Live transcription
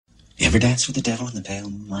You ever dance with the devil in the pale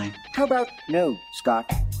moonlight? How about no,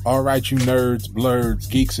 Scott? All right, you nerds, blurs,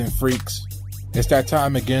 geeks, and freaks. It's that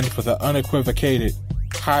time again for the unequivocated,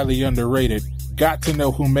 highly underrated, got to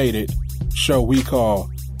know who made it show we call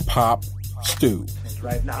Pop Stew.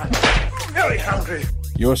 Right now, I'm very hungry.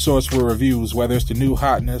 Your source for reviews, whether it's the new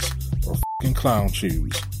hotness or f***ing clown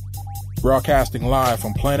shoes. Broadcasting live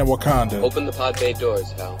from planet Wakanda. Open the pod bay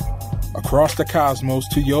doors, Hal. Across the cosmos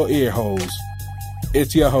to your ear holes.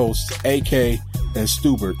 It's your hosts, AK and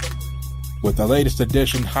Stubert, with the latest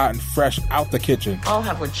edition hot and fresh out the kitchen. I'll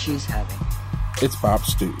have what she's having. It's Pop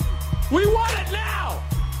Stew. We want it now!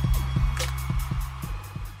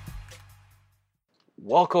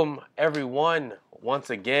 Welcome, everyone, once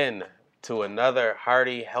again to another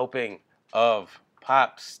hearty helping of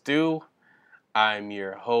Pop Stew. I'm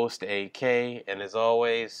your host, AK, and as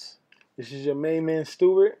always... This is your main man,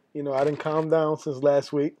 Stewart. You know, I didn't calm down since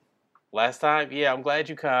last week. Last time? Yeah, I'm glad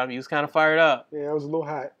you calmed. You was kind of fired up. Yeah, I was a little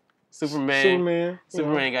hot. Superman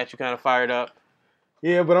got you kind of fired up.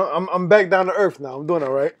 Yeah, but I'm back down to earth now. I'm doing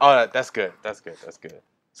all right. Oh, that's good. That's good.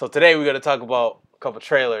 So today we're going to talk about a couple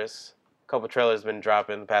trailers. A couple trailers been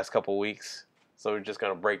dropping the past couple weeks. So we're just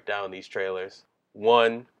going to break down these trailers.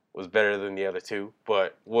 One was better than the other two,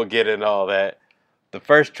 but we'll get into all that. The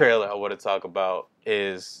first trailer I want to talk about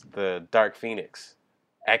is the Dark Phoenix,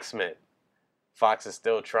 X-Men. Fox is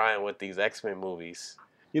still trying with these X-Men movies.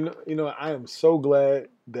 You know, I am so glad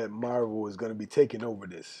that Marvel is going to be taking over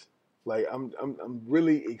this. Like, I'm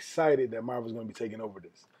really excited that Marvel's going to be taking over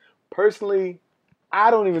this. Personally, I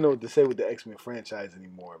don't even know what to say with the X-Men franchise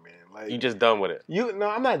anymore, man. Like, You just done with it. No,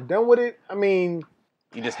 I'm not done with it. I mean,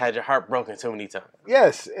 You just had your heart broken too many times.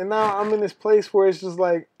 yes, and now I'm in this place where it's just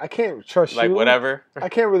like I can't trust you. Like, whatever. I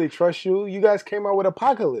can't really trust you. You guys came out with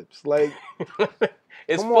Apocalypse, like.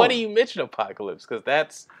 It's Come funny on. you mentioned Apocalypse because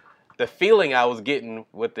that's the feeling I was getting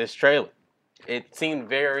with this trailer. It seemed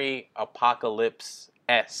very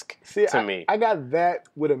Apocalypse-esque to me. I got that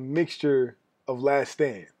with a mixture of Last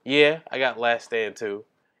Stand. Yeah, I got Last Stand too.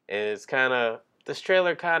 And it's kind of, this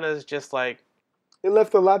trailer kind of is just like, It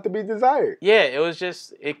left a lot to be desired. yeah,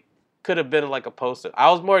 it could have been like a poster.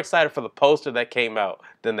 I was more excited for the poster that came out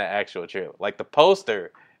than the actual trailer. Like, the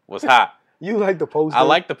poster was hot. You like the poster? I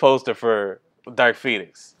like the poster for Dark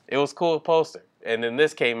Phoenix. It was a cool poster. And then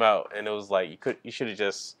this came out and it was like you should have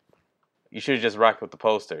just rocked with the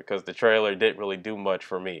poster because the trailer didn't really do much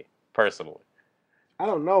for me personally. I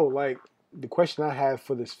don't know. Like, the question I have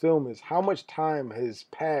for this film is how much time has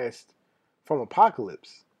passed from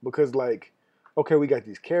Apocalypse? Because, like, okay, we got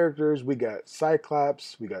these characters. We got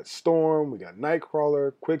Cyclops. We got Storm. We got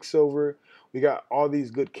Nightcrawler, Quicksilver. We got all these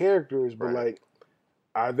good characters, but Right. like,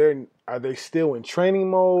 are they still in training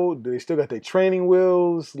mode? Do they still got their training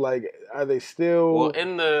wheels? Like, are they still? Well,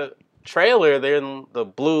 in the trailer, they're in the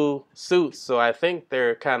blue suits, so I think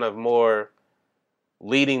they're kind of more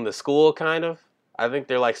leading the school, kind of. I think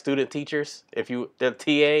they're like student teachers, they're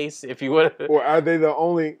TAs, if you would. Or are they the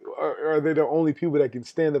only people that can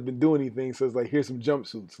stand up and do anything? So it's like, here's some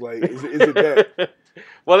jumpsuits. Like, is it that?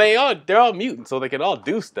 Well, they're all mutants, so they can all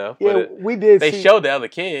do stuff. Yeah, but they showed the other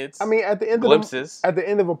kids. I mean, at the end glimpses. at the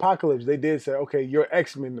end of Apocalypse, they did say, okay, you're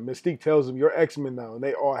X-Men. The Mystique tells them you're X-Men now, and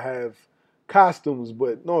they all have costumes.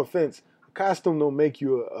 But no offense, a costume don't make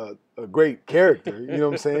you a great character. You know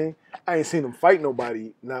what I'm saying? I ain't seen them fight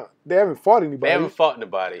nobody. Now, they haven't fought anybody. They haven't fought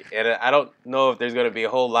anybody, and I don't know if there's going to be a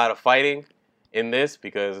whole lot of fighting in this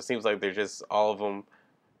because it seems like they're just all of them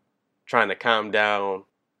trying to calm down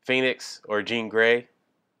Phoenix or Jean Grey,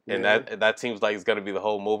 and Yeah. that seems like it's going to be the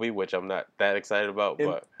whole movie, which I'm not that excited about.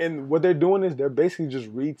 And what they're doing is they're basically just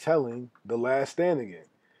retelling The Last Stand again.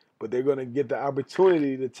 But they're going to get the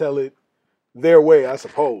opportunity to tell it their way, I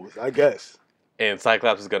suppose, I guess. And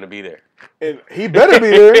Cyclops is going to be there, And he better be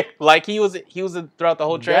there. like he was throughout the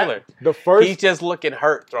whole trailer. He's just looking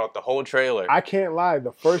hurt throughout the whole trailer. I can't lie.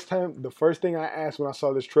 The first thing I asked when I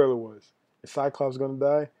saw this trailer was, is Cyclops going to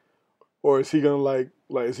die? Or is he going to like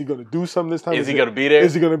is he going to do something this time? Is he going to be there?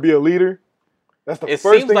 Is he going to be a leader? That's the It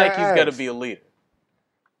first seems thing like I he's asked. going to be a leader.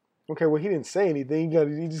 Okay, well, he didn't say anything.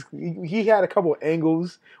 He had a couple of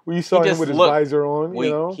angles where you saw him with his visor on. You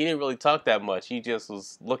know, he didn't really talk that much. He just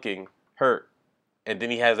was looking hurt. And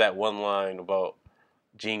then he has that one line about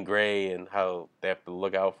Jean Grey and how they have to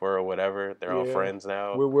look out for her or whatever. They're all friends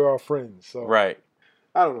now. we're all friends. So Right.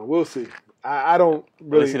 I don't know. We'll see. I don't At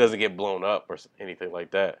really. least he doesn't get blown up or anything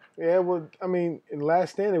like that. Yeah, well, I mean, in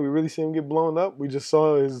Last Stand, we really see him get blown up. We just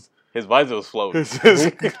saw His visor was floating.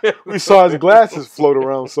 we saw his glasses float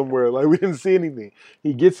around somewhere. Like, we didn't see anything.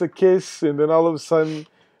 He gets a kiss, and then all of a sudden,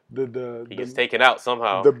 He gets taken out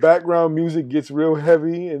somehow. the background music gets real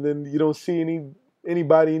heavy, and then you don't see any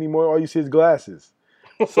anybody anymore. All you see is glasses.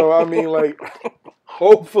 So I mean, like,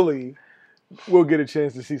 hopefully, we'll get a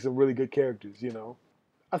chance to see some really good characters. You know,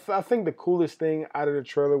 I think the coolest thing out of the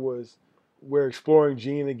trailer was we're exploring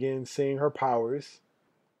Jean again, seeing her powers.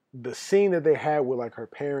 The scene that they had with like her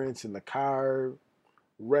parents and the car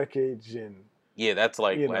wreckage and Yeah, that's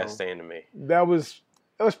like You Last know. Stand to me. that was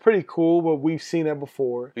pretty cool, but we've seen that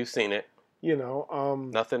before. We've seen it. You know,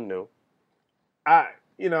 Nothing new.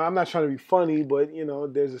 I'm not trying to be funny, but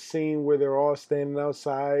there's a scene where they're all standing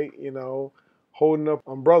outside, holding up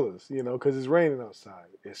umbrellas, because it's raining outside.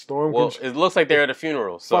 It's storm. Well, it looks like they're at a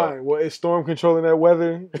funeral. So Fine. Well, it's storm controlling that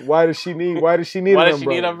weather. Why does she need? Why does she need? why an does she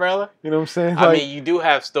need an umbrella? You know what I'm saying? I mean, you do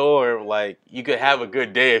have Storm. Like, you could have a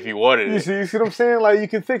good day if you wanted you it. see what I'm saying? Like, you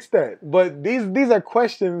can fix that. But these are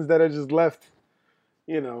questions that are just left,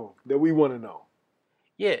 that we want to know.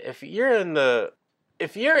 Yeah, if you're in the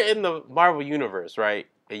Marvel universe, right,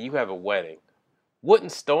 and you have a wedding,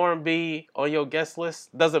 wouldn't Storm be on your guest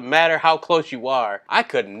list? Doesn't matter how close you are. I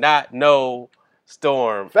could not know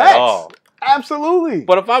Storm Facts. at all. Absolutely.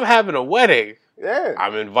 But if I'm having a wedding, Yeah.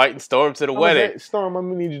 I'm inviting Storm to the I'm gonna wedding. say, Storm, I'm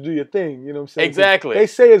gonna need you to do your thing. You know what I'm saying? Exactly. They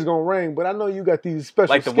say it's gonna rain, but I know you got these special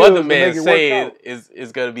Like the skills to weatherman make it work saying out.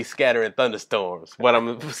 is going to be scattering thunderstorms. But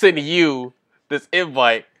I'm sending you this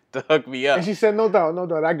invite to hook me up. And she said, no doubt,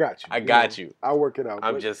 I got you. I got you. I'll work it out.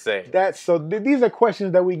 I'm But just saying. these are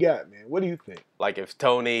questions that we got, man. What do you think? Like if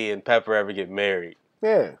Tony and Pepper ever get married,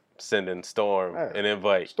 Yeah. sending Storm Yeah. an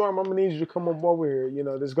invite. Storm, I'm gonna need you to come up over here.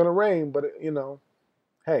 There's gonna rain, but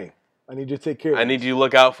hey, I need you to take care of I this. need you to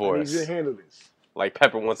look out for I need us. you to handle this. Like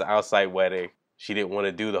Pepper wants an outside wedding. She didn't want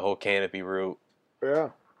to do the whole canopy route, Yeah.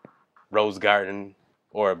 rose garden,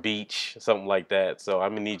 or a beach, something like that. So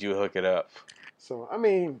I'm gonna need you to hook it up. So I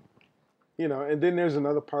mean, and then there's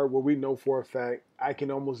another part where we know for a fact, I can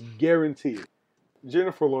almost guarantee it.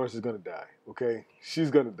 Jennifer Lawrence is gonna die. Okay, she's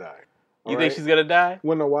gonna die. You think she's gonna die?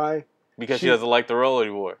 Wanna know why? Because she She- doesn't like the role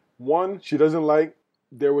anymore. One, she doesn't like.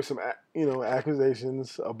 There were some,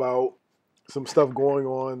 accusations about some stuff going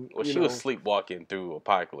on. Well, she was sleepwalking through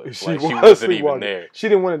Apocalypse. She Like, she was wasn't even sleepwalking. there. She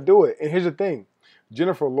didn't want to do it. And here's the thing: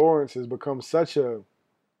 Jennifer Lawrence has become such a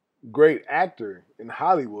great actor in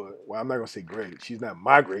Hollywood. Well, I'm not gonna say great. She's not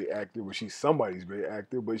my great actor, but she's somebody's great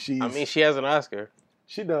actor. But I mean, she has an Oscar.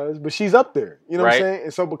 she does, but she's up there. You know what I'm Right. saying?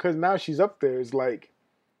 And so because now she's up there, it's like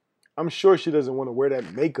I'm sure she doesn't want to wear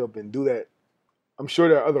that makeup and do that. I'm sure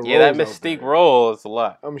there are other Yeah, that roles out Mystique there. role is a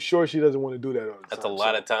lot. I'm sure she doesn't want to do that all the That's a time.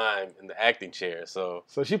 lot So- of time in the acting chair. So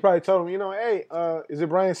So she probably told him, hey, is it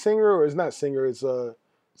Bryan Singer or it's not Singer? It's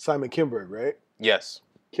Simon Kinberg, right? yes,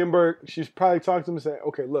 Kinberg, she's probably talked to him and said,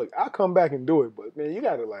 okay, look, I'll come back and do it, but man, you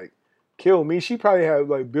gotta like kill me. She probably had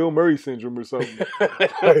like Bill Murray syndrome or something.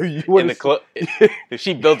 You in wanna the if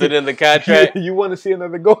she built it in the see, contract. you want to see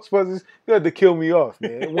another Ghostbusters? You have to kill me off,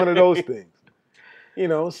 man. One of those things.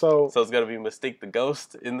 So So it's gonna be Mystique the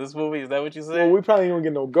Ghost in this movie. Is that what you said? well, we probably ain't gonna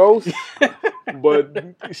get no ghosts,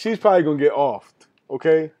 but she's probably gonna get offed.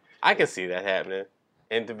 Okay. I can see that happening.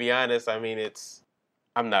 And to be honest, I mean,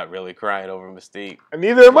 I'm not really crying over Mystique. And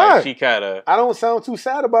neither am I. Like, she kind of, I don't sound too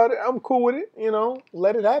sad about it. I'm cool with it.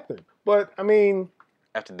 Let it happen. But I mean,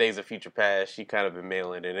 after Days of Future Past, she kind of been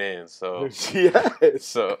mailing it in. So, yes.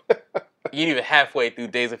 so even halfway through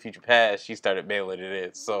Days of Future Past, she started mailing it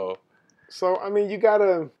in. So So I mean, they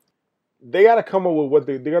gotta come up with what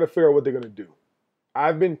they gotta figure out what they're gonna do.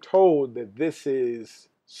 I've been told that this is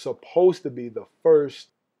supposed to be the first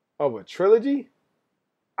of a trilogy.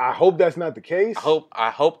 I hope that's not the case. I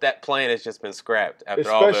hope that plan has just been scrapped after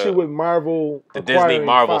especially all with Marvel, the Disney acquiring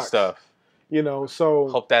Marvel Fox. stuff. So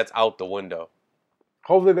Hope that's out the window.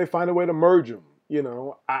 hopefully they find a way to merge them.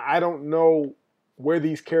 I don't know where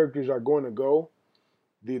these characters are going to go.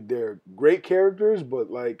 They're great characters, but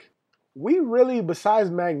like, we really, besides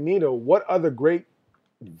Magneto, what other great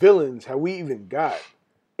villains have we even got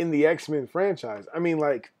in the X-Men franchise? I mean,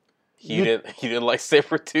 like, You didn't like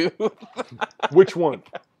Sabretooth? which one?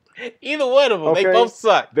 Either one of them. They Okay. both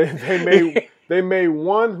suck. They made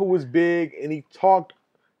one who was big and he talked.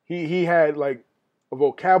 He had like a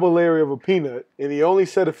vocabulary of a peanut, and he only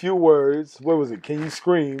said a few words. What was it? Can you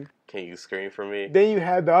scream? Can you scream for me? Then you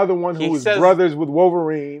had the other one who He was says- brothers with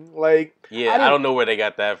Wolverine. Like, Yeah, didn't- I don't know where they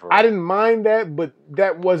got that from. I didn't mind that, but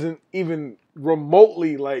that wasn't even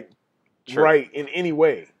remotely like True. right in any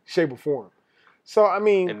way, shape, or form. So I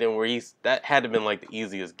mean, And then that had to been like the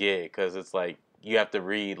easiest gig because it's like you have to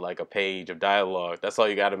read like a page of dialogue. That's all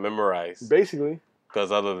you got to memorize. basically.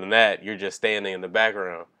 Because other than that, you're just standing in the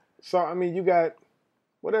background. So I mean, you got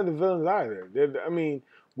what other villains are there? I mean,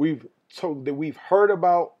 we've heard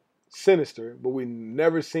about Sinister, but we've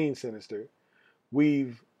never seen Sinister.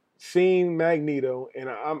 We've seeing Magneto, and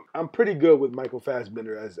I'm pretty good with Michael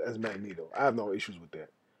Fassbender as Magneto. I have no issues with that.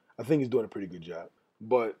 I think he's doing a pretty good job.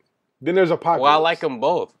 But then there's Apocalypse. Well, I like them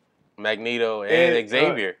both, Magneto and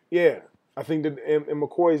Xavier. Yeah, I think that and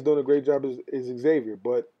McCoy is doing a great job as Xavier.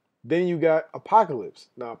 But then you got Apocalypse.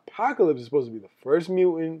 Now Apocalypse is supposed to be the first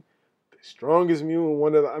mutant, the strongest mutant,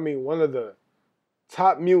 one of the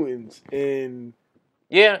top mutants in.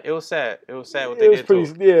 Yeah, it was sad. It was sad what they did to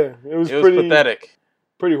him. Yeah, it was pathetic.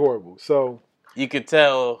 Pretty horrible. So you could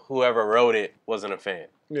tell whoever wrote it wasn't a fan.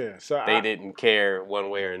 Yeah, so they didn't care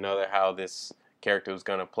one way or another how this character was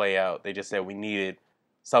going to play out. They just said we needed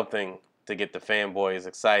something to get the fanboys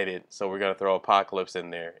excited, so we're going to throw Apocalypse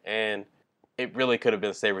in there. And it really could have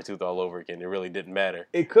been Sabretooth all over again. It really didn't matter.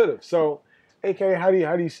 It could have. So, AK, how do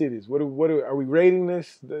you see this? What are we rating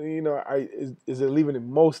this? You know, is it leaving it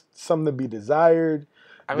something to be desired?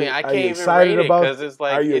 I mean, I can't even rate it because it's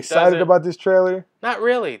like. Are you excited about this trailer? Not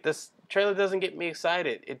really. This trailer doesn't get me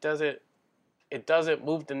excited. It doesn't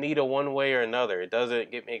move the needle one way or another. It doesn't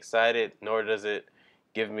get me excited, nor does it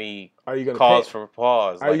give me cause for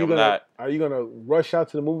pause. Are you gonna rush out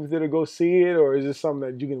to the movie theater to go see it, or is this something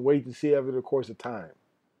that you can wait to see over the course of time?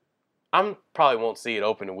 I probably won't see it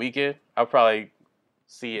opening weekend. I'll probably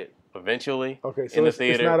see it eventually. Okay, so in the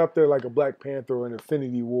theater. It's not up there like a Black Panther or an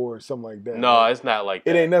Infinity War or something like that. No, it's not like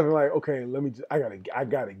that. It ain't nothing like, okay, I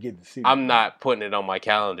gotta get to see it. I'm not putting it on my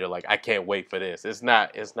calendar like I can't wait for this. It's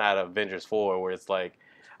not Avengers 4 where it's like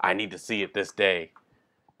I need to see it this day.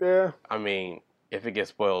 Yeah. I mean, if it gets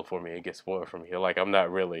spoiled for me, it gets spoiled for me. Like I'm not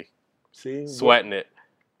really sweating it.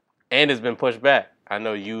 And it's been pushed back. I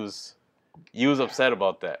know you's upset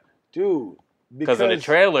about that. Dude. Because in the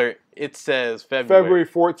trailer, it says February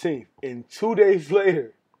 14th. And 2 days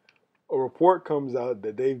later, a report comes out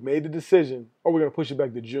that they've made the decision, we're going to push it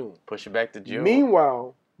back to June. Push it back to June.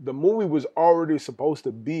 Meanwhile, the movie was already supposed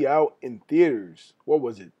to be out in theaters. What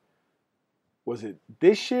was it? Was it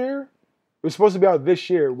this year? It was supposed to be out this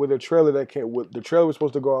year with a trailer that came. The trailer was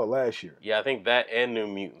supposed to go out last year. Yeah, I think that and New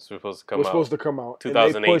Mutants were supposed to come out.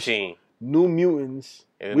 2018. New Mutants.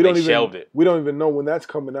 And they shelved it. We don't even know when that's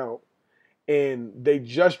coming out. And they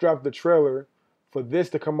just dropped the trailer for this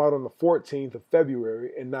to come out on the 14th of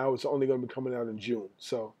February, and now it's only going to be coming out in June.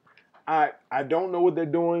 So I don't know what they're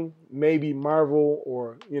doing. Maybe Marvel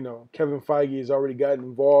or, Kevin Feige has already gotten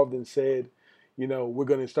involved and said, we're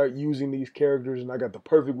going to start using these characters, and I got the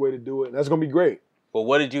perfect way to do it, and that's going to be great. Well,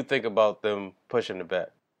 what did you think about them pushing it back?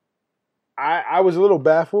 I was a little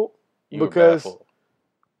baffled. Yeah,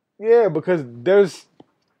 because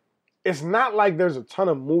it's not like there's a ton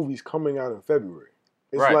of movies coming out in February.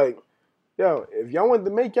 It's like, if y'all want to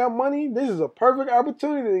make y'all money, this is a perfect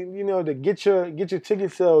opportunity, to get your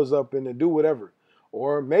ticket sales up and to do whatever.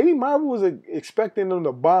 Or maybe Marvel was expecting them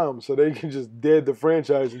to bomb so they can just dead the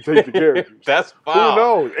franchise and take the characters. That's fine. Who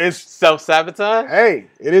knows? It's self-sabotage? Hey,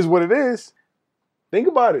 it is what it is. Think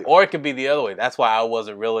about it. Or it could be the other way. That's why I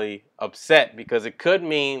wasn't really upset, because it could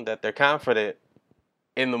mean that they're confident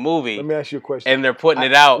in the movie. Let me ask you a question. And they're putting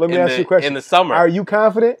it out in the summer. Are you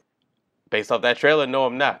confident? Based off that trailer, no,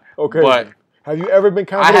 I'm not. Okay. But have you ever been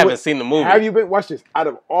confident? I haven't seen the movie. Watch this. Out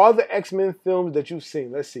of all the X-Men films that you've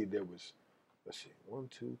seen, let's see, 1,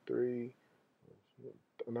 2, 3,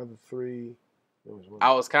 another 3.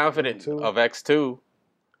 I was confident of X2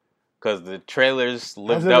 because the trailers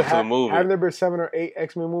lived up to the movie. Have there been 7 or 8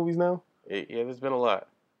 X-Men movies now? Yeah, there's been a lot.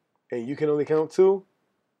 And you can only count 2?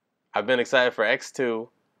 I've been excited for X2.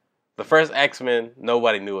 The first X-Men,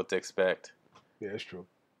 nobody knew what to expect. Yeah, that's true.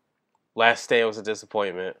 Last Stand was a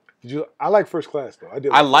disappointment. I like First Class, though.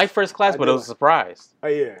 I like First Class, but it was a surprise.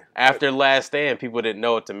 Yeah. After Last Stand, people didn't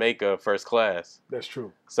know what to make of First Class. That's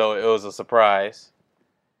true. So it was a surprise.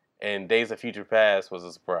 And Days of Future Past was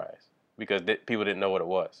a surprise because people didn't know what it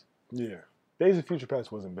was. Yeah. Days of Future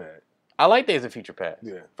Past wasn't bad. I like Days of Future Past.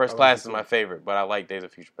 Yeah. First Class is my favorite, but I like Days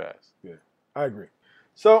of Future Past. Yeah, I agree.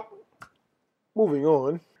 So, moving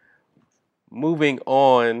on. Moving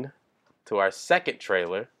on to our second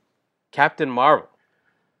trailer, Captain Marvel.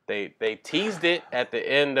 They teased it at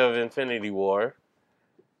the end of Infinity War.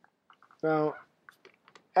 Now,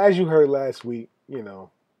 as you heard last week, me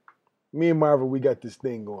and Marvel, we got this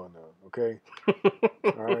thing going on, okay?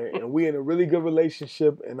 All right, and we in a really good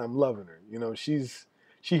relationship, and I'm loving her.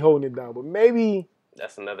 She holding it down, but maybe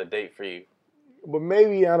that's another date for you. But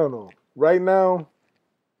maybe I don't know. Right now,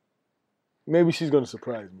 maybe she's gonna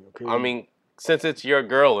surprise me. Okay. I mean, since it's your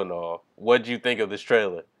girl and all, what'd you think of this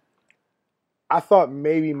trailer? I thought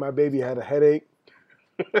maybe my baby had a headache,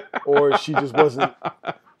 or she just wasn't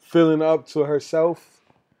feeling up to herself.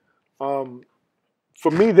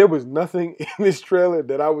 For me, there was nothing in this trailer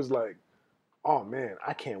that I was like, oh man,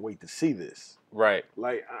 I can't wait to see this. Right.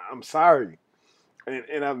 Like, I'm sorry.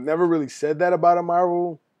 And I've never really said that about a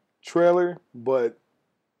Marvel trailer, but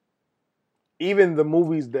even the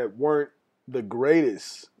movies that weren't the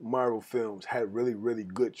greatest Marvel films had really, really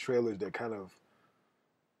good trailers that kind of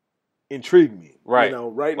intrigued me. Right. You know,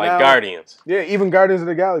 right like now. Guardians. Yeah, even Guardians of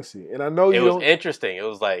the Galaxy. And I know It you was don't. interesting. It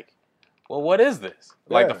was like, well, what is this?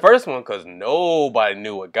 Like Yeah. the first one, because nobody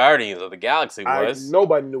knew what Guardians of the Galaxy was.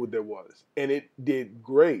 Nobody knew what there was. And it did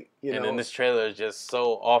great. You And know, then this trailer is just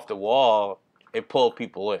so off the wall, it pulled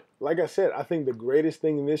people in. like I said, I think the greatest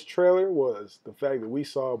thing in this trailer was the fact that we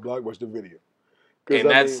saw a Blockbuster Video. 'Cause, And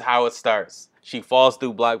I that's mean, how it starts. She falls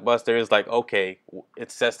through Blockbuster. It's like, okay,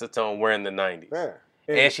 it sets the tone. We're in the 90s. yeah.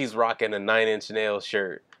 And she's rocking a 9 Inch Nails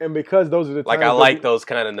shirt. And because those are the Like, times I that like we- those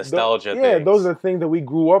kind of nostalgia Yeah, things. those are things that we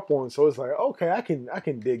grew up on. So it's like, okay, I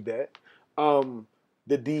can dig that.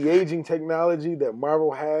 The de-aging technology that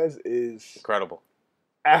Marvel has is incredible.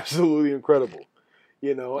 absolutely incredible.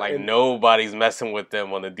 You know, Like, and nobody's messing with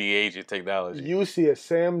them on the de-aging technology. you see a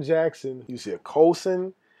Sam Jackson, you see a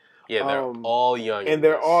Coulson, Yeah, they're all young. in and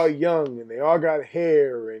they're this. all young, and they all got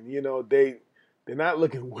hair, and you know they're not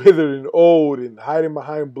looking withered and old and hiding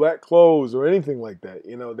behind black clothes or anything like that.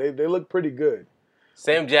 You know, they look pretty good.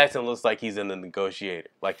 Sam Jackson looks like he's in the Negotiator.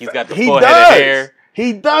 Like, he's got the He full does. head of hair.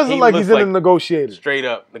 He does He look like looks he's in like- a negotiator. Straight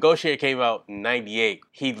up. Negotiator came out in 98.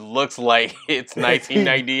 He looks like it's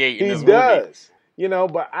 1998 in He this does. movie. You know,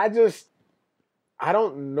 but I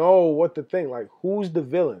don't know what to think. Like, who's the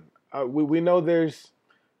villain? We know there's, Is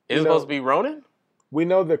you it know, supposed to be Ronan? we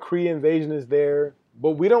know the Kree invasion is there,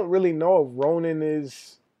 but we don't really know if Ronan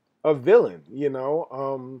is a villain. You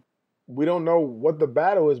know, we don't know what the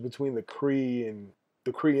battle is between the Kree and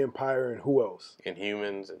the Kree Empire and who else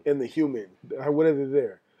Inhumans. and the human, whatever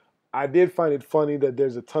there. I did find it funny that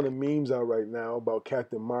there's a ton of memes out right now about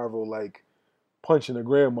Captain Marvel like punching a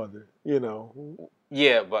grandmother. You know,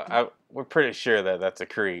 Yeah, but we're pretty sure that that's a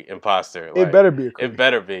Kree imposter. it Like, better be a Kree. It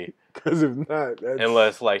better be. Because if not, that's...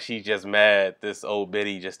 Unless, like, she's just mad this old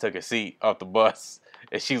biddy just took a seat off the bus.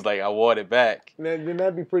 And she's like, I want it back. then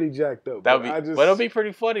that'd be pretty jacked up. That would be, but it'll be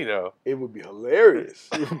pretty funny, though. It would be hilarious.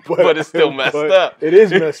 But it's still messed up. It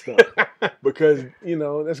is messed up. Because, you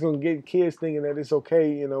know, that's going to get kids thinking that it's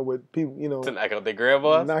okay, you know, with people, you know... To knock out their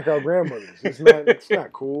grandmas? Knock out grandmothers. It's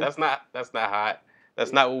not cool. That's not hot.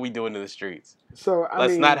 That's not what we doing in the streets. So,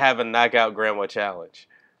 Let's not have a knockout grandma challenge.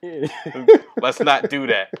 Let's not do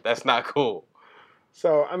that. That's not cool.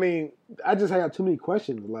 So, I mean, I just have too many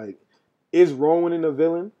questions. Like, is Rowan a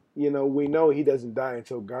villain? You know, we know he doesn't die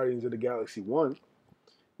until Guardians of the Galaxy 1.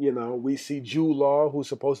 You know, we see Jude Law, who's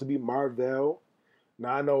supposed to be Mar-Vell. Now,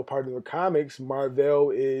 I know part of the comics,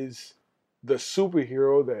 Mar-Vell is the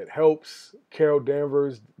superhero that helps Carol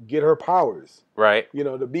Danvers get her powers. Right. You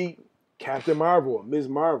know, to be Captain Marvel or Ms.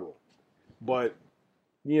 Marvel. But,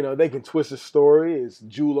 you know, they can twist the story. Is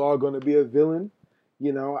Jude Law going to be a villain?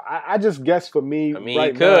 You know, I just guess for me, I mean,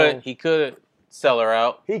 right he could sell her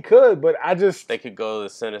out. he could, but I just... They could go the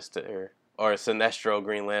Sinister or Sinestro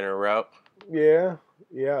Green Lantern route. Yeah,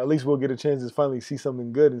 at least we'll get a chance to finally see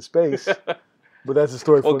something good in space. But that's a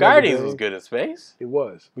story for Well, another Guardians day. was good in space. It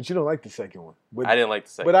was, but you don't like the second one. But, I didn't like the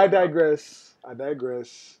second But I one, though.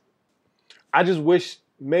 digress. I just wish,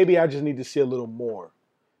 maybe I just need to see a little more.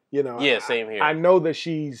 You know? Yeah, same here. I know that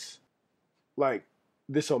she's like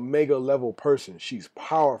this Omega level person. She's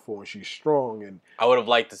powerful and she's strong, and I would have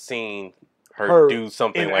liked to seen her Her do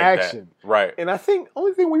something in like action. that. Right. I think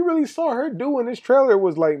only thing we really saw her do in this trailer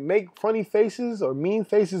was like make funny faces or mean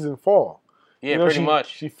faces and fall. Yeah, You know, pretty much.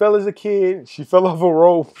 She fell as a kid. She fell off a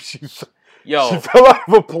rope. She Yo, fell out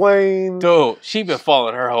of a plane. dude, she been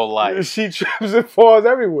falling her whole life. She trips and falls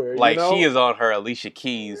everywhere. Like, you know? she is on her Alicia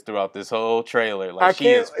Keys throughout this whole trailer. Like, I she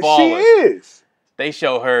can't. is falling. She is. They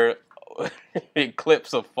show her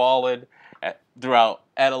clips of falling throughout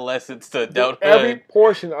adolescence to adulthood. Every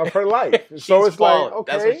portion of her life. So She's it's falling. like,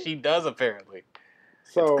 okay. That's what she does, apparently.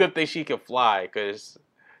 so, It's a good thing she can fly, because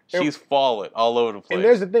she's falling all over the place. and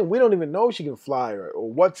there's the thing, we don't even know she can fly or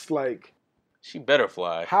what's like. She better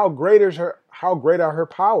fly. How great are her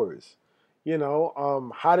powers? You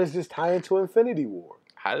know, how does this tie into Infinity War?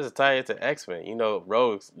 How does it tie into X-Men? You know,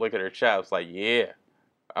 Rogue's look at her chops like, yeah,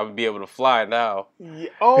 I'm going to be able to fly now. Yeah.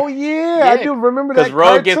 Oh yeah, I do remember that Because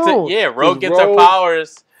Rogue cartoon. gets it. Rogue 'Cause gets her Rogue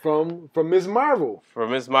powers from Ms. Marvel.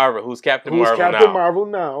 from Miss Marvel, who's Captain Who's Marvel Captain now. Marvel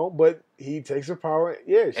now, but he takes her power.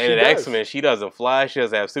 Yeah, she And in does. X-Men, she doesn't fly. She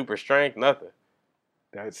doesn't have super strength, nothing.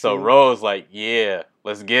 That's So Rogue's like, yeah,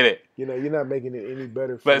 let's get it. you know, you're not making it any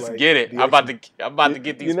better. For Let's like, get it. the I'm about X-Men. to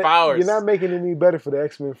get these You're not- powers. You're not making it any better for the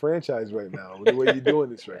X-Men franchise right now. The way you're doing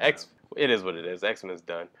this right now. It is what it is. X-Men's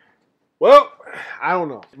done. Well, I don't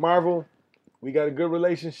know. Marvel, we got a good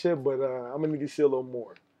relationship, but I'm gonna need to see a little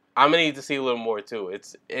more. I'm gonna need to see a little more too.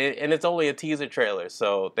 It's only a teaser trailer,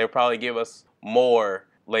 so they'll probably give us more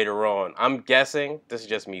later on. I'm guessing, this is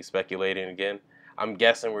just me speculating again, I'm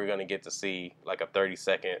guessing we're gonna get to see like a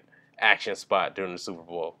 30-second action spot during the Super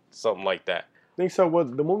Bowl, something like that. Think so?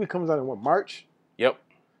 What, the movie comes out in what, March? Yep.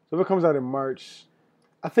 So if it comes out in March,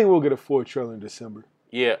 I think we'll get a full trailer in December.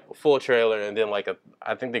 Yeah, full trailer, and then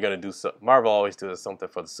I think they're gonna do Marvel always does something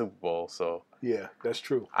for the Super Bowl, so Yeah, that's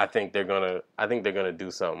true. I think they're gonna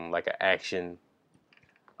do something like an action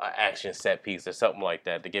set piece or something like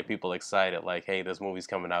that to get people excited. Like, hey, this movie's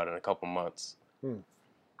coming out in a couple months.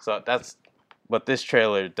 So but this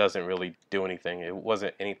trailer doesn't really do anything. It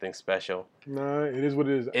wasn't anything special. Nah, it is what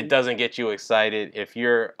it is. It doesn't get you excited. If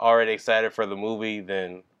you're already excited for the movie,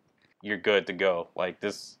 then you're good to go. Like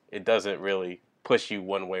this, it doesn't really push you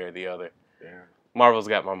one way or the other. Yeah. Marvel's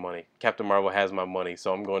got my money. Captain Marvel has my money,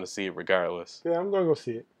 so I'm going to see it regardless. Yeah, I'm going to go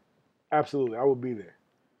see it. Absolutely. I will be there.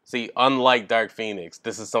 See, unlike Dark Phoenix,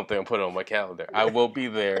 this is something I'm putting on my calendar. I will be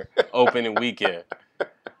there opening weekend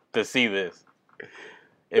to see this.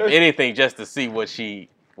 If anything, just to see what she's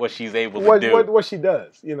able to do. What she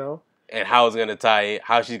does, you know? And how it's going to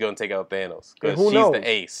how she's going to take out Thanos. Because she's knows? the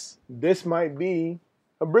ace. This might be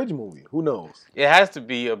a bridge movie. Who knows? It has to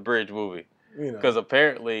be a bridge movie. You know. Because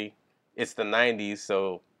apparently it's the 90s,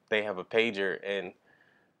 so they have a pager, and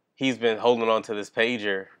he's been holding on to this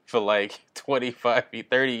pager for like 25,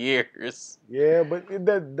 30 years. Yeah, but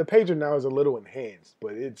the pager now is a little enhanced,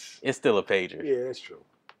 but it's still a pager. Yeah, that's true.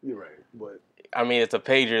 You're right. But I mean, it's a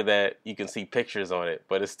pager that you can see pictures on it,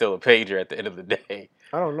 but it's still a pager at the end of the day.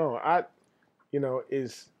 I don't know.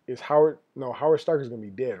 Is Howard Stark is gonna be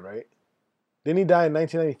dead, right? Didn't he die in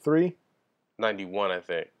 1993? 91, I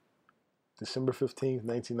think. December 15th,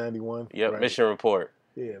 1991. Yep, right? Mission Report.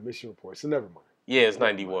 Yeah, Mission Report. So never mind. Yeah, it's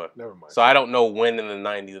 91. Never mind. So I don't know when in the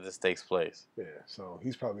 90s this takes place. Yeah, so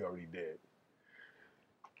he's probably already dead.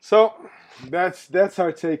 So that's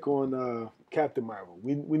our take on Captain Marvel.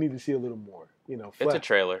 We need to see a little more. You know, It's a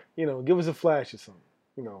trailer. You know, give us a flash or something.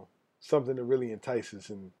 You know, something that really entices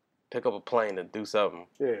and pick up a plane and do something.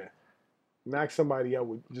 Yeah, knock somebody out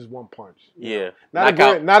with just one punch. Yeah, not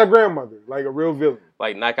a grandmother, like a real villain.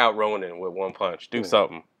 Like knock out Ronan with one punch. Do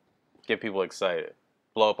something. Get people excited.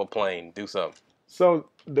 Blow up a plane. Do something. So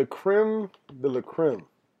the creme de la creme,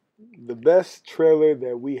 the best trailer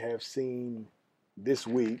that we have seen this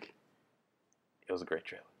week. It was a great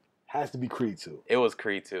trailer. Has to be Creed 2. It was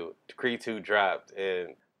Creed 2. Creed 2 dropped,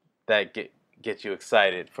 and that gets you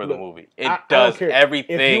excited for the movie. It does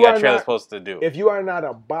everything a trailer's supposed to do. If you are not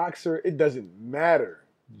a boxer, it doesn't matter.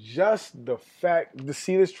 Just the fact to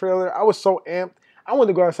see this trailer, I was so amped. I wanted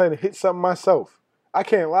to go outside and hit something myself. I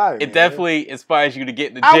can't lie. It definitely inspires you to get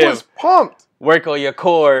in the gym. I was pumped. Work on your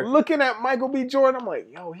core. Looking at Michael B. Jordan, I'm like,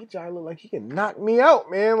 yo, he trying to look like he can knock me out,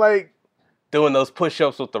 man. Like doing those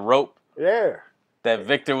push-ups with the rope. Yeah. That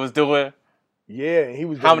Victor was doing. Yeah, he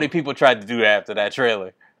was. How many people tried to do that after that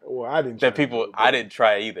trailer? Well, I didn't. I didn't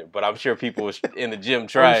try either, but I'm sure people was in the gym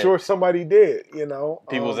trying. I'm sure somebody did. You know,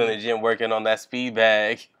 people was in the gym working on that speed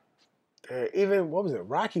bag. Even what was it?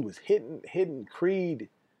 Rocky was hitting Creed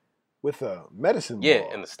with a medicine ball.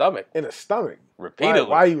 Yeah, in the stomach. In the stomach,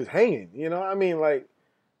 repeatedly. While he was hanging. You know, I mean, like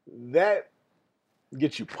that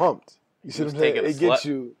gets you pumped. You see what I'm saying? It gets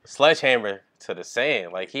you sledgehammer to the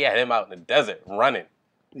sand. Like he had him out in the desert running.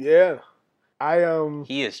 Yeah,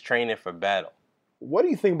 He is training for battle. What do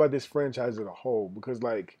you think about this franchise as a whole? Because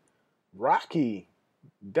like Rocky,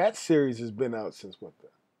 that series has been out since what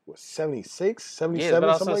 76, 77, yeah, it's been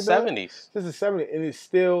out something since like the that? 70s. Since the 70s, and it's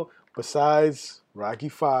still, besides Rocky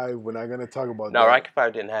 5, we're not gonna talk about that. No, Rocky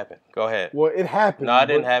 5 didn't happen. Go ahead. Well, it happened. No, it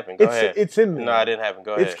didn't happen. Go ahead. It's in there. No, it didn't happen.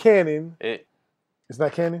 Go ahead. It's canon. It's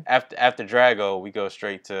not canon? After Drago, we go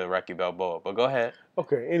straight to Rocky Balboa. But go ahead.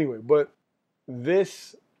 Okay, anyway, but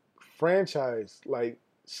this franchise, like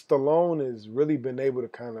Stallone has really been able to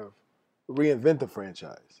kind of reinvent the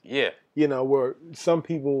franchise. Yeah. You know, where some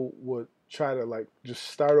people would try to like just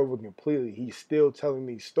start over completely. He's still telling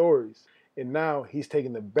these stories. And now he's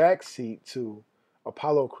taking the back seat to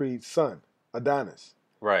Apollo Creed's son, Adonis.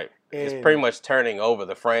 Right. He's pretty much turning over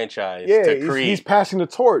the franchise to Creed. He's passing the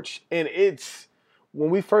torch. And it's, when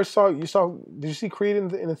we first saw, did you see Creed in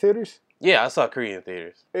the theaters? Yeah, I saw Creed in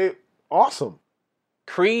theaters. Awesome.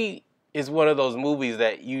 Creed is one of those movies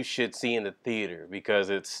that you should see in the theater because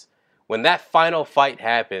it's, when that final fight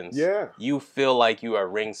happens, you feel like you are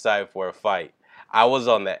ringside for a fight. I was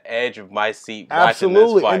on the edge of my seat watching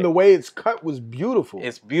this fight. And the way it's cut was beautiful.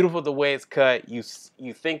 It's beautiful the way it's cut. You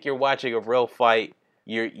think you're watching a real fight.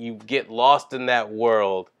 You get lost in that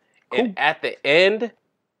world, And at the end,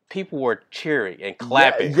 people were cheering and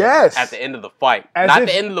clapping. Yes. At the end of the fight, As not if-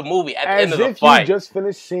 the end of the movie. At the As end of the if fight, you just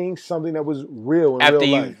finished seeing something that was real in after real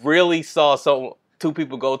you life. really saw two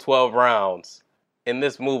people go 12 rounds in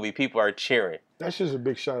this movie, people are cheering. That's just a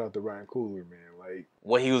big shout out to Ryan Coogler, man. Like,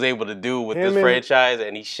 What he was able to do with Him this and- franchise,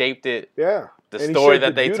 and he shaped it. yeah. The And he story shaped that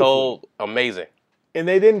it they beautifully. told, amazing. And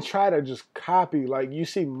they didn't try to just copy. Like, you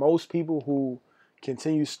see most people who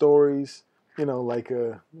continue stories, you know, like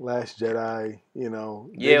Last Jedi, you know.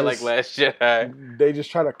 they Yeah, like just- Last Jedi. They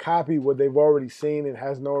just try to copy what they've already seen and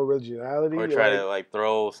has no originality. Or try to like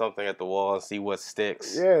throw something at the wall and see what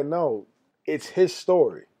sticks. Yeah, no. It's his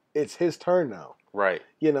story. It's his turn now. Right.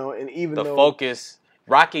 You know, and even The though focus,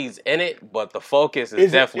 Rocky's in it, but the focus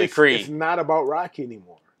is definitely Creed. It's not about Rocky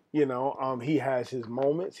anymore. You know, he has his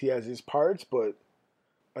moments, he has his parts, but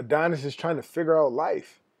Adonis is trying to figure out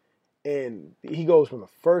life. And he goes from the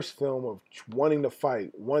first film of wanting to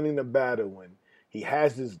fight, wanting to battle, and he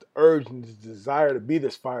has this urge and this desire to be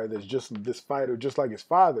this fighter that's just this fighter, just like his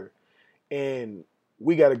father. And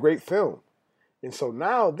we got a great film. And so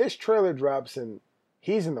now this trailer drops and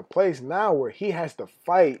he's in the place now where he has to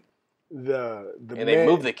fight the And they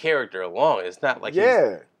move the character along. It's not like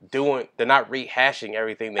yeah. they're not rehashing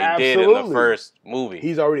everything they did in Absolutely. the first movie.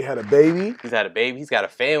 He's already had a baby. He's had a baby. He's got a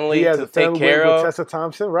family He has to a take family care with of. Tessa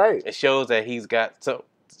Thompson, right? It shows that he's got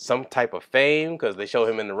some type of fame because they show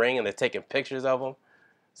him in the ring and they're taking pictures of him.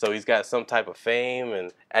 So he's got some type of fame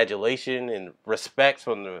and adulation and respect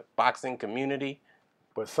from the boxing community.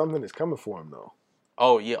 But something is coming for him, though.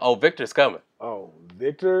 Oh, yeah. Oh, Victor's coming. Oh,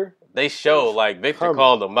 Victor, They show, like, Victor coming.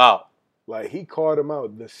 called him out. like he called him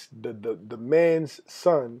out. The man's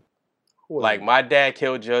son. who was Like, it? my dad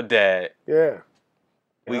killed your dad. yeah.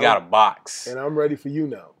 We And got a I'm- box. And I'm ready for you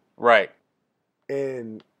now. Right.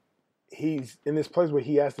 And he's in this place where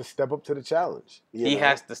he has to step up to the challenge. you He know?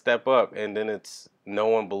 has to step up, and then it's no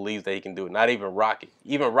one believes that he can do it. Not even Rocky.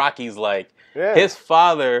 Even Rocky's like, Yeah. his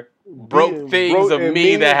father broke things of and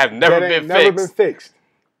me that have never ain't been never fixed. been fixed.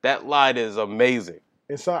 That line is amazing.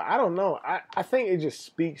 And so I don't know. I think it just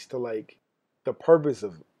speaks to like the purpose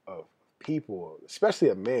of people, especially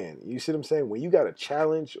a man. You see what I'm saying? When you got a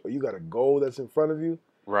challenge or you got a goal that's in front of you,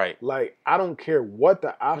 Right. like I don't care what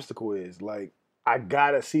the obstacle is. Like I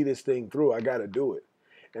gotta see this thing through. I gotta do it.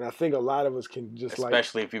 And I think a lot of us can just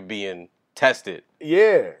Especially if you're being tested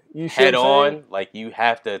yeah, you see head what I'm saying? on, like you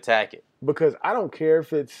have to attack it. Because I don't care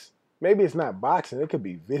if maybe it's not boxing. It could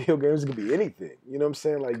be video games. It could be anything. You know what I'm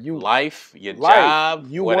saying? Like you Life, your Life, job,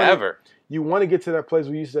 you whatever. you want to get to that place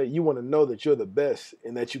where you say you want to know that you're the best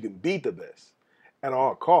and that you can beat the best at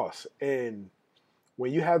all costs. And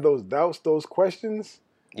when you have those doubts, those questions,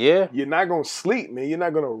 Yeah. you're not going to sleep, man. You're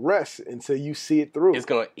not going to rest until you see it through. It's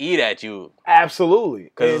going to eat at you Absolutely.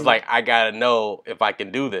 because it's And- like, I got to know if I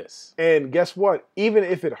can do this. and guess what? Even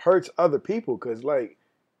if it hurts other people, because like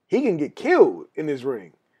he can get killed in this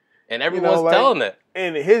ring. And everyone's like, telling that.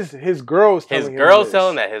 And his girl's telling His him girl's this.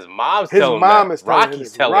 telling that. His mom's His telling mom that. is telling him Rocky's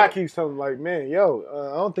this. telling him. Rocky's telling him, like, man, yo,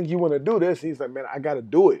 I don't think you want to do this. He's like, man, I gotta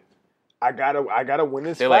do it. I gotta win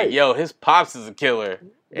this They're fight. like, yo, his pops is a killer.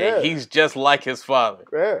 Yeah. And he's just like his father.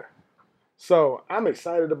 Yeah. So I'm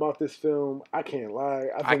excited about this film. I can't lie.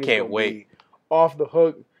 I think I it's can't gonna wait. be off the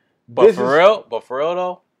hook. But This for is- real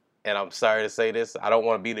though, and I'm sorry to say this, I don't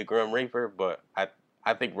want to be the Grim Reaper, but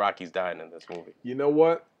I think Rocky's dying in this movie. You know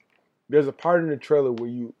what? There's a part in the trailer where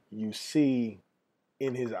you see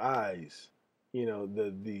in his eyes, you know,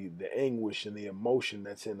 the anguish and the emotion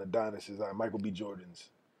that's in Adonis's eye, Michael B. Jordan's,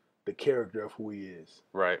 the character of who he is.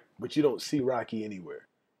 Right. But you don't see Rocky anywhere.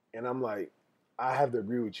 And I'm like, I have to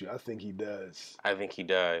agree with you. I think he does. I think he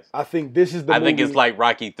dies. I think this is the I think movie- it's like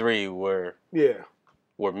Rocky 3 where yeah.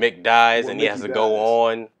 Mick dies Where and he has Mickey to go dies.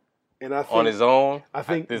 on And I think on his own. I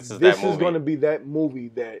think this is this that movie. is going to be that movie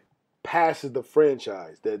that passes the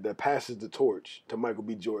franchise, that passes the torch to Michael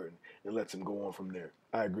B. Jordan and lets him go on from there.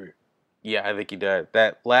 I agree. Yeah, I think he died.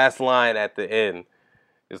 That last line at the end,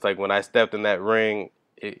 it's like when I stepped in that ring,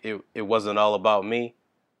 it wasn't all about me,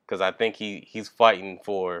 because I think he's fighting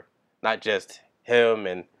for not just him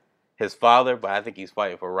and his father, but I think he's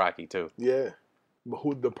fighting for Rocky too. Yeah. But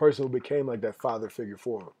who the person who became like that father figure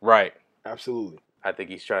for him. Right. Absolutely. I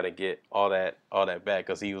think he's trying to get all that back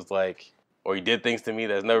because he was like, or he did things to me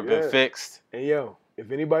that's never Yeah. been fixed. And yo,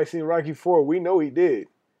 if anybody's seen Rocky 4, we know he did.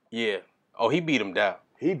 Yeah. Oh, he beat him down.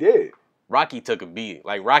 He did. Rocky took a beating.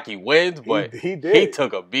 Like Rocky wins, but he did. he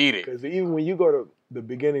took a beating. Because even when you go to the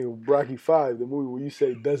beginning of Rocky 5, the movie where you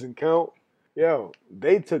say doesn't count, yo,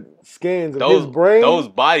 they took scans of his brain. Those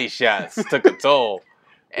body shots took a toll.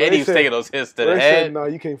 Where And they he was said- taking those hits to where the they said, head. no,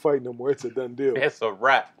 you can't fight no more. It's a done deal. It's a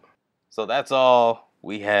wrap. So that's all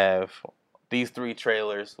we have these 3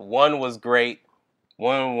 trailers. One was great.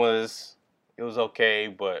 One was okay,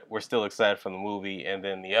 but we're still excited for the movie. And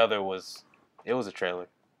then the other was a trailer.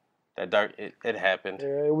 It happened.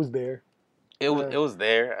 Yeah, it was there. It was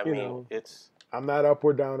there. I You mean, know. it's I'm not up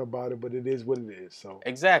or down about it, but it is what it is. So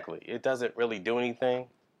exactly. It doesn't really do anything.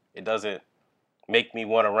 It doesn't make me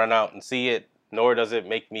want to run out and see it, nor does it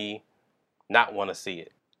make me not want to see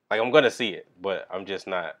it. Like, I'm gonna see it, but I'm just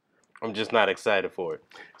not excited for it.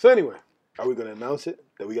 So anyway, are we gonna announce it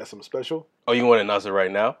that we got something special? Oh, you want to announce it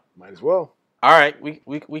right now? Might as well. All right, we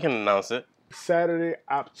can announce it. Saturday,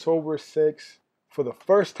 October 6th, for the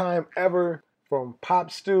first time ever from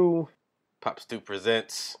Pop Stew. Pop Stew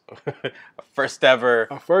presents first ever.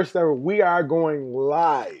 Our first ever, we are going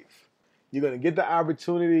live. You're going to get the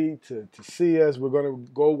opportunity to see us. We're going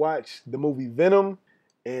to go watch the movie Venom,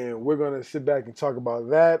 and we're going to sit back and talk about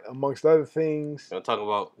that, amongst other things. We'll talk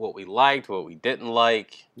about what we liked, what we didn't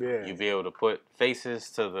like. Yeah. You'll be able to put faces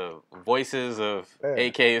to the voices of Yeah.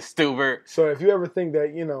 A.K. Stubert. So if you ever think that,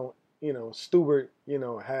 Stubert,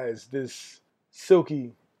 has this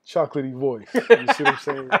silky, chocolatey voice, you see what I'm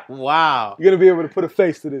saying? Wow. You're going to be able to put a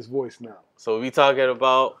face to this voice now. So we'll be talking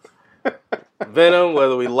about Venom,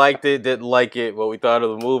 whether we liked it, didn't like it, what we thought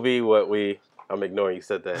of the movie, I'm ignoring you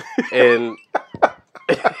said that. And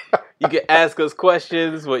you can ask us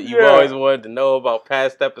questions, what you've always wanted to know about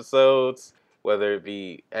past episodes, whether it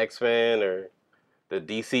be X-Men or the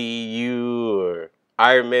DCEU or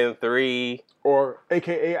Iron Man 3. Or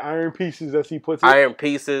AKA Iron Pieces, as he puts it. Iron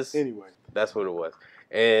Pieces. Anyway. That's what it was.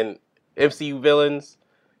 And MCU villains,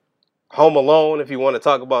 Home Alone, if you want to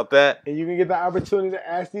talk about that. And you can get the opportunity to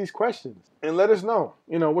ask these questions. And let us know,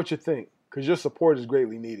 what you think. Because your support is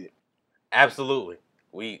greatly needed. Absolutely.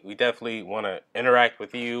 We definitely want to interact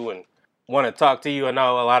with you and want to talk to you. I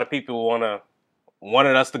know a lot of people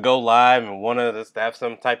wanted us to go live and wanted us to have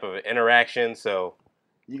some type of interaction. So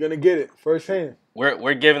you're going to get it firsthand.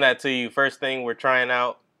 We're giving that to you. First thing we're trying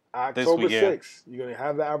out October this weekend. 6th. You're going to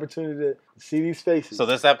have the opportunity to see these faces. So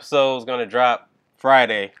this episode is going to drop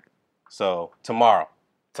Friday. So tomorrow,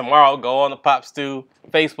 go on the Pop Stew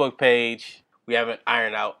Facebook page. We haven't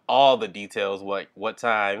ironed out all the details, what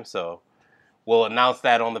time. So we'll announce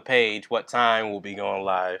that on the page, what time we'll be going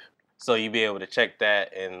live. So you'll be able to check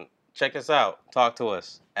that and check us out. Talk to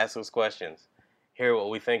us. Ask us questions. Hear what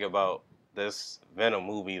we think about this Venom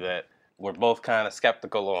movie that we're both kind of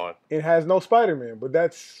skeptical on. It has no Spider-Man, but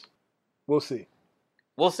we'll see.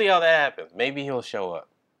 We'll see how that happens. Maybe he'll show up.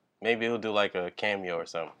 Maybe he'll do like a cameo or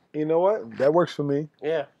something. You know what? That works for me.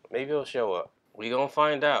 Yeah, maybe he'll show up. We gonna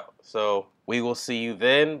find out. So we will see you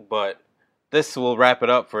then, but this will wrap it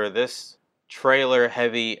up for this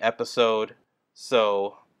trailer-heavy episode.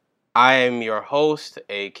 So I am your host,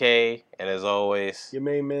 AK, and as always, Your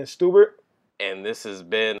main man, Stubert. and this has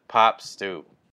been Pop Stew.